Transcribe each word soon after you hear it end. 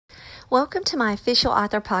Welcome to my official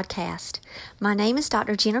author podcast. My name is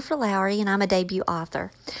Dr. Jennifer Lowry and I'm a debut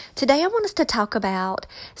author. Today I want us to talk about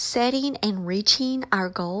setting and reaching our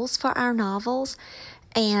goals for our novels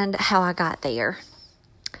and how I got there.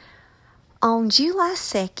 On July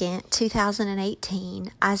 2nd,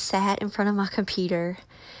 2018, I sat in front of my computer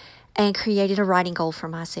and created a writing goal for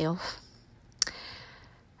myself.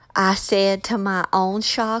 I said to my own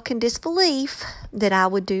shock and disbelief that I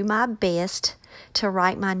would do my best to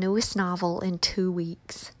write my newest novel in 2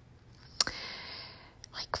 weeks.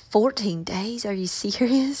 Like 14 days? Are you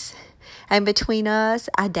serious? And between us,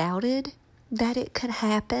 I doubted that it could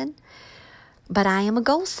happen. But I am a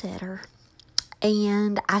goal setter.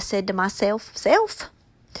 And I said to myself,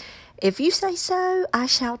 if you say so, I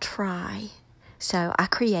shall try. So I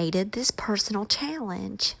created this personal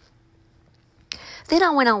challenge. Then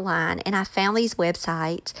I went online and I found these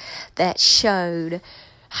websites that showed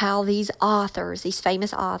how these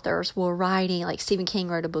famous authors were writing. Like Stephen King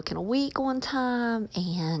wrote a book in a week one time.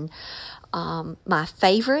 And my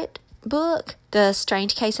favorite book, The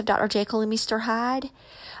Strange Case of Dr. Jekyll and Mr. Hyde,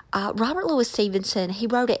 Robert Louis Stevenson, he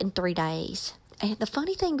wrote it in 3 days. And the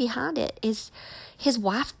funny thing behind it is his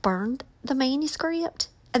wife burned the manuscript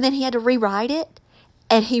and then he had to rewrite it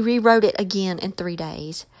and he rewrote it again in 3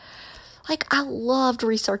 days. Like, I loved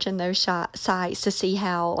researching those sites to see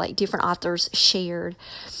how, different authors shared,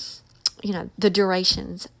 the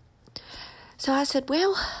durations. So I said,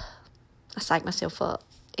 I psyched myself up.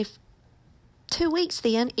 If 2 weeks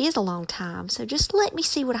then is a long time, so just let me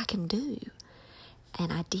see what I can do.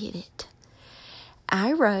 And I did it.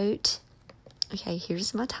 I wrote,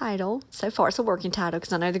 here's my title. So far, it's a working title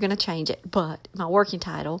because I know they're going to change it. But my working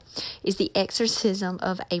title is The Exorcism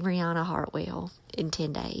of Adriana Hartwell in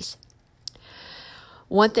 10 days.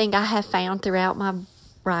 One thing I have found throughout my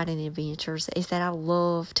writing adventures is that I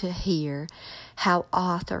love to hear how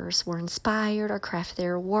authors were inspired or crafted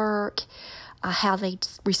their work, how they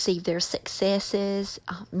received their successes,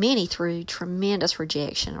 many through tremendous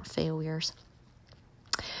rejection or failures.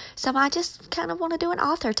 So I just kind of want to do an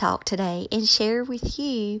author talk today and share with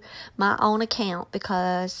you my own account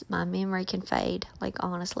because my memory can fade.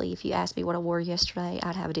 Honestly, if you asked me what I wore yesterday,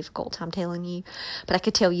 I'd have a difficult time telling you. But I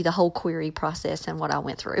could tell you the whole query process and what I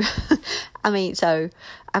went through. So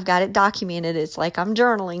I've got it documented. It's like I'm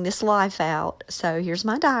journaling this life out. So here's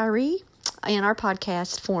my diary in our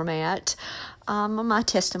podcast format, my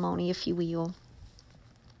testimony, if you will.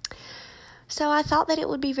 So I thought that it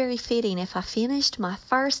would be very fitting if I finished my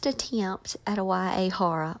first attempt at a YA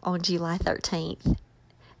horror on July 13th,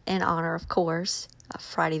 in honor, of course, of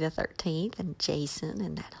Friday the 13th and Jason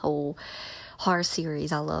and that whole horror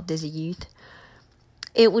series I loved as a youth.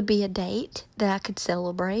 It would be a date that I could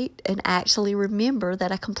celebrate and actually remember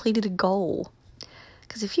that I completed a goal.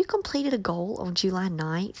 Because if you completed a goal on July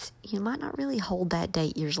 9th, you might not really hold that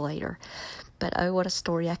date years later. But oh, what a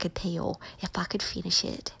story I could tell if I could finish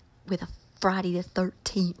it with a Friday the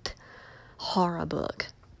 13th horror book.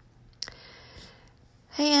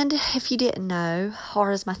 And if you didn't know,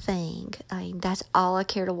 horror is my thing. That's all I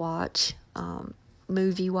care to watch,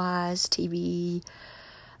 movie-wise, TV.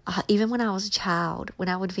 Even when I was a child, when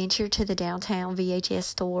I would venture to the downtown VHS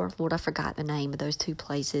store, Lord, I forgot the name of those two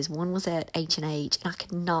places. One was at H&H, and I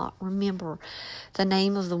could not remember the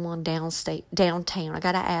name of the one downtown. I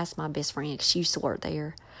got to ask my best friend because she used to work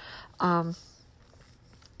there.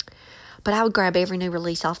 But I would grab every new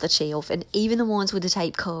release off the shelf, and even the ones with the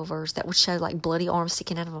tape covers that would show bloody arms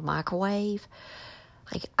sticking out of a microwave.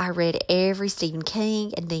 I read every Stephen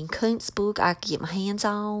King and Dean Koontz book I could get my hands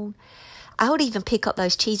on. I would even pick up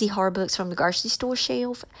those cheesy horror books from the grocery store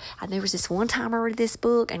shelf. And there was this one time I read this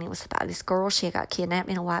book, and it was about this girl. She got kidnapped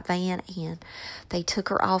in a white van, and they took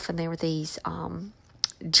her off, and there were these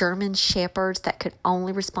German shepherds that could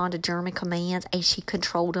only respond to German commands, and she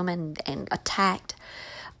controlled them and attacked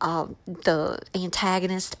the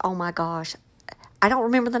antagonist. Oh my gosh. I don't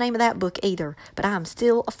remember the name of that book either, but I'm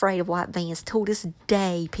still afraid of white vans till this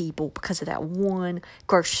day, people, because of that one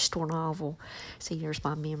grocery store novel. See, there's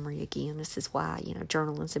my memory again. This is why,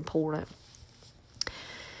 journaling's important.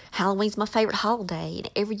 Halloween's my favorite holiday, and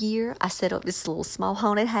every year I set up this little small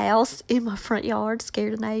haunted house in my front yard,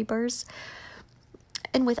 scared of neighbors.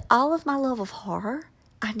 And with all of my love of horror,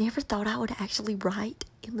 I never thought I would actually write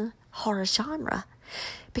in the horror genre,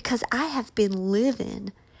 because I have been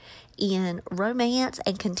living in romance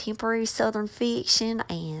and contemporary Southern fiction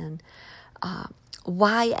and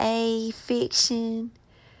YA fiction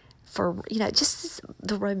for, just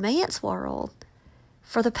the romance world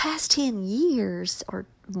for the past 10 years or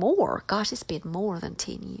more. Gosh, it's been more than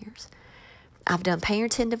 10 years. I've done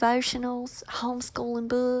parenting devotionals, homeschooling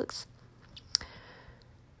books.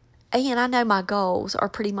 And I know my goals are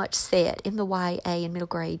pretty much set in the YA and middle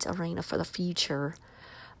grades arena for the future.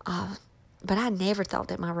 But I never thought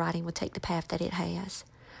that my writing would take the path that it has.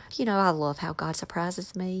 I love how God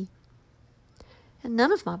surprises me. And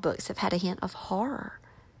none of my books have had a hint of horror.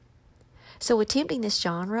 So attempting this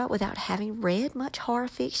genre without having read much horror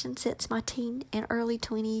fiction since my teen and early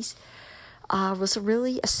 20s was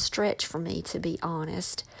really a stretch for me, to be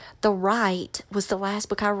honest. The Right was the last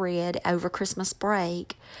book I read over Christmas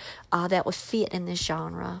break that would fit in this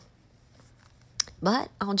genre. But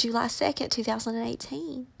on July 2nd,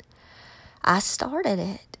 2018, I started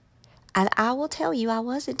it. And I will tell you, I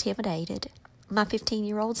was intimidated. My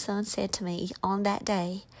 15-year-old son said to me on that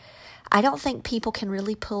day, "I don't think people can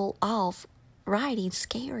really pull off writing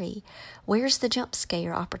scary. Where's the jump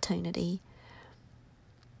scare opportunity?"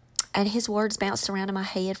 And his words bounced around in my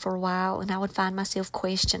head for a while, and I would find myself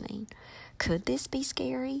questioning, could this be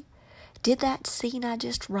scary? Did that scene I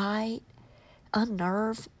just write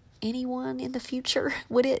unnerve anyone in the future?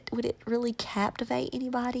 Would it really captivate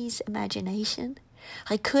anybody's imagination?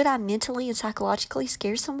 Like, could I mentally and psychologically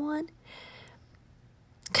scare someone?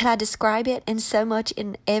 Could I describe it in so much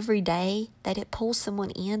in every day that it pulls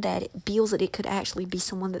someone in, that it feels that it could actually be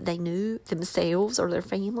someone that they knew themselves or their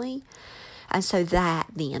family? And so that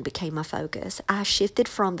then became my focus. I shifted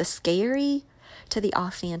from the scary to the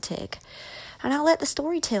authentic. And I let the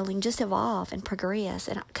storytelling just evolve and progress,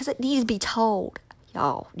 and because it needs to be told.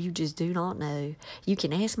 Y'all, you just do not know. You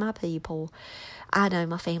can ask my people. I know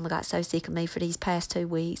my family got so sick of me for these past 2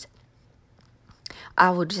 weeks. I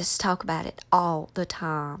would just talk about it all the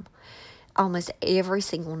time. Almost every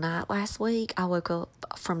single night last week, I woke up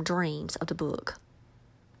from dreams of the book.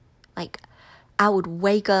 Like, I would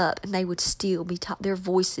wake up and they would still be their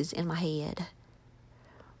voices in my head.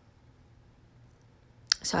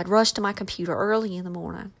 So I'd rush to my computer early in the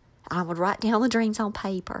morning. I would write down the dreams on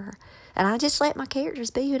paper. And I just let my characters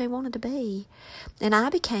be who they wanted to be. And I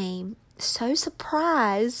became so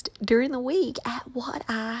surprised during the week at what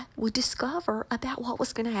I would discover about what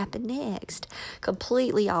was going to happen next.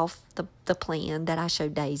 Completely off the plan that I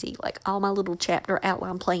showed Daisy. Like, all my little chapter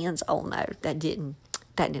outline plans, oh no, that did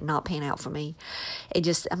not pan out for me.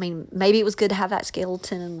 Maybe it was good to have that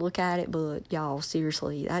skeleton and look at it, but y'all,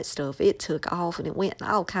 seriously, that stuff, it took off and it went in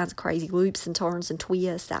all kinds of crazy loops and turns and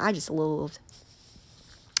twists that I just loved.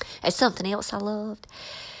 And something else I loved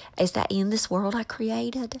is that in this world I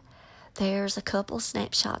created, there's a couple of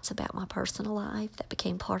snapshots about my personal life that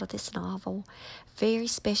became part of this novel. Very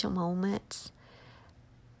special moments.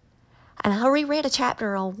 And I reread a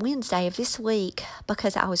chapter on Wednesday of this week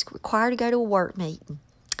because I was required to go to a work meeting.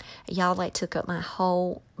 Y'all, that took up my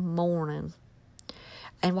whole morning.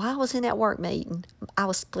 And while I was in that work meeting, I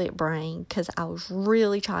was split brain because I was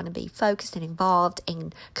really trying to be focused and involved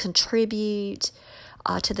and contribute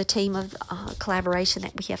to the team of collaboration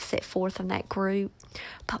that we have set forth in that group.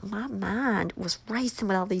 But my mind was racing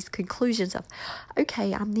with all these conclusions of,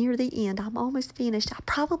 okay, I'm near the end. I'm almost finished. I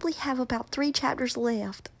probably have about 3 chapters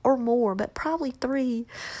left or more, but probably 3.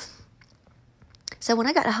 So when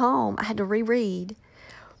I got home, I had to reread.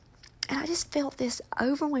 And I just felt this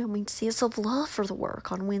overwhelming sense of love for the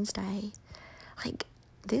work on Wednesday. Like,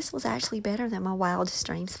 this was actually better than my wildest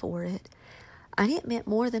dreams for it. And it meant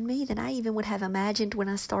more than me than I even would have imagined when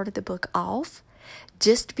I started the book off,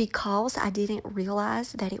 just because I didn't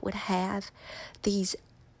realize that it would have these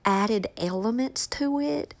added elements to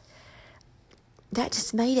it. That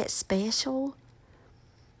just made it special.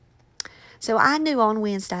 So I knew on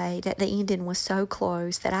Wednesday that the ending was so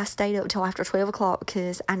close that I stayed up until after 12 o'clock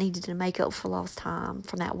because I needed to make up for lost time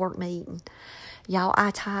from that work meeting. Y'all,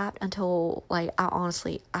 I typed until,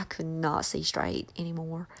 I could not see straight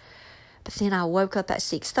anymore. But then I woke up at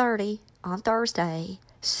 6:30 on Thursday,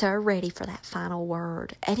 so ready for that final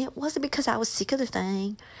word. And it wasn't because I was sick of the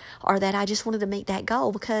thing or that I just wanted to meet that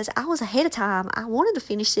goal, because I was ahead of time. I wanted to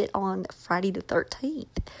finish it on Friday the 13th.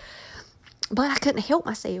 But I couldn't help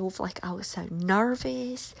myself. Like, I was so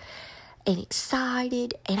nervous and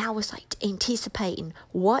excited, and I was anticipating,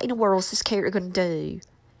 what in the world is this character going to do?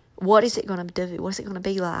 What is it going to do? What's it going to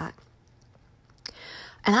be like?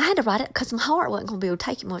 And I had to write it because my heart wasn't going to be able to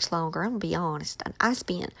take it much longer. I'm going to be honest. And I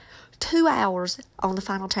spent 2 hours on the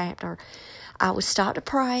final chapter. I would stop to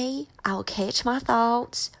pray. I would catch my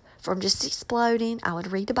thoughts from just exploding. I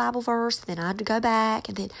would read the Bible verse, then I'd go back,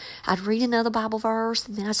 and then I'd read another Bible verse,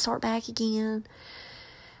 and then I'd start back again.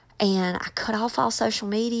 And I cut off all social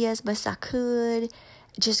media as best I could,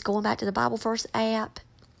 just going back to the Bible verse app.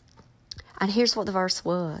 And here's what the verse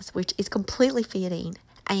was, which is completely fitting.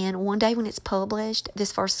 And one day when it's published,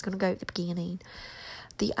 this verse is going to go at the beginning.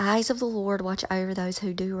 The eyes of the Lord watch over those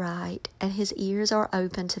who do right, and his ears are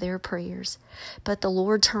open to their prayers. But the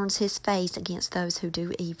Lord turns his face against those who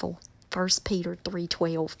do evil. 1 Peter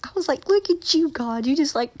 3:12. I was like, look at you, God. You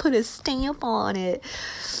just like put a stamp on it.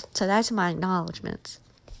 So that's my acknowledgments.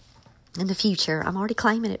 In the future, I'm already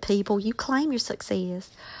claiming it, people. You claim your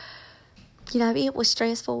success. You know, it was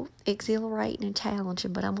stressful, exhilarating, and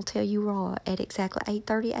challenging, but I'm going to tell you what, at exactly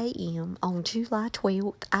 8:30 a.m. on July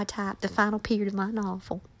 12th, I typed the final period of my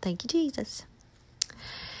novel. Thank you, Jesus.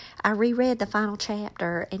 I reread the final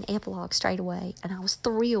chapter and epilogue straight away, and I was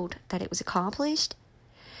thrilled that it was accomplished.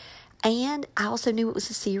 And I also knew it was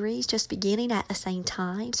a series just beginning at the same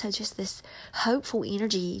time, so just this hopeful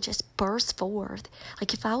energy just burst forth.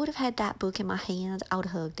 Like if I would have had that book in my hands, I would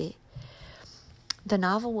have hugged it. The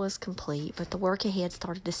novel was complete, but the work ahead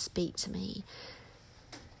started to speak to me.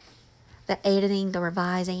 The editing, the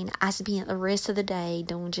revising, I spent the rest of the day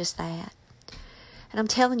doing just that. And I'm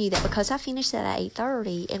telling you that because I finished that at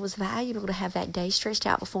 8:30, it was valuable to have that day stretched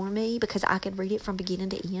out before me because I could read it from beginning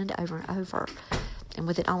to end over and over. And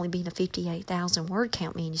with it only being a 58,000 word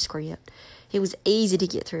count manuscript, it was easy to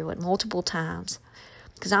get through it multiple times.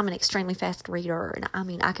 Because I'm an extremely fast reader, and I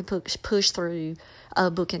mean, I can push through a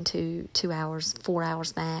book into 2 hours, 4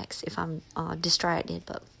 hours max if I'm distracted.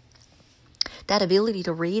 But that ability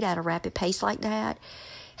to read at a rapid pace like that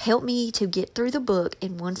helped me to get through the book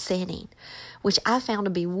in one setting, which I found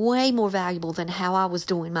to be way more valuable than how I was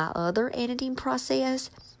doing my other editing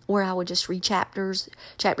process, where I would just read chapters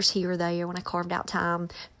here or there when I carved out time,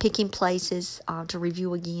 picking places to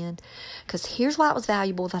review again. Because here's why it was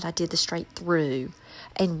valuable that I did the straight through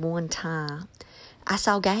in one time. I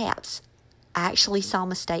saw gaps. I actually saw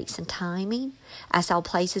mistakes in timing. I saw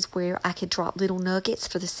places where I could drop little nuggets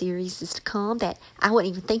for the series to come that I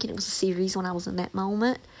wasn't even thinking it was a series when I was in that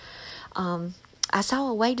moment. I saw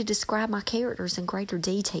a way to describe my characters in greater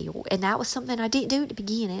detail, and that was something I didn't do at the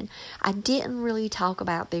beginning. I didn't really talk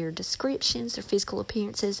about their descriptions, their physical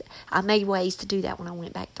appearances. I made ways to do that when I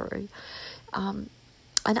went back through. And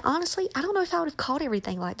honestly, I don't know if I would have caught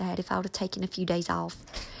everything like that if I would have taken a few days off.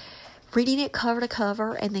 Reading it cover to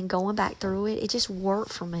cover and then going back through it, it just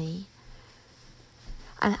worked for me.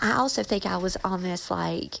 And I also think I was on this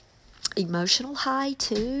emotional high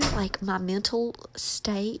too. Like my mental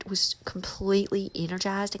state was completely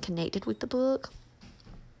energized and connected with the book.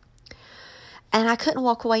 And I couldn't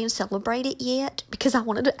walk away and celebrate it yet because I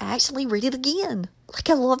wanted to actually read it again. Like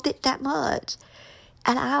I loved it that much.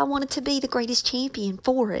 And I wanted to be the greatest champion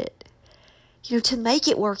for it. You know, to make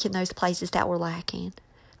it work in those places that were lacking.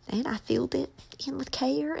 And I filled it in with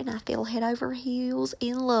care, and I fell head over heels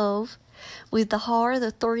in love with the horror,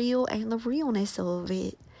 the thrill, and the realness of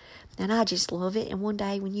it. And I just love it. And one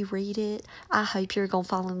day when you read it, I hope you're going to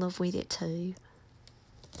fall in love with it too.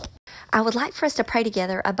 I would like for us to pray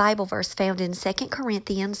together a Bible verse found in 2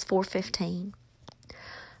 Corinthians 4:15.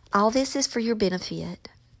 All this is for your benefit,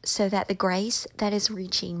 so that the grace that is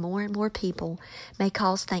reaching more and more people may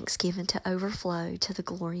cause thanksgiving to overflow to the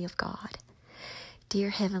glory of God. Dear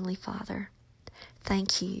Heavenly Father,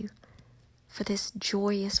 thank you for this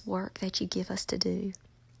joyous work that you give us to do.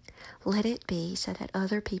 Let it be so that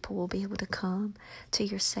other people will be able to come to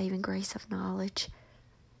your saving grace of knowledge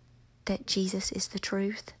that Jesus is the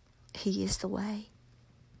truth, He is the way.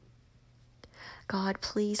 God,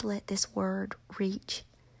 please let this word reach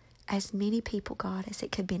as many people, God, as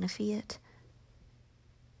it could benefit.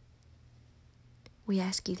 We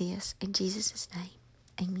ask you this in Jesus' name.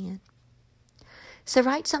 Amen. So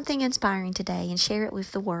write something inspiring today and share it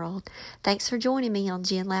with the world. Thanks for joining me on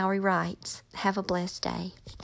Jen Lowry Writes. Have a blessed day.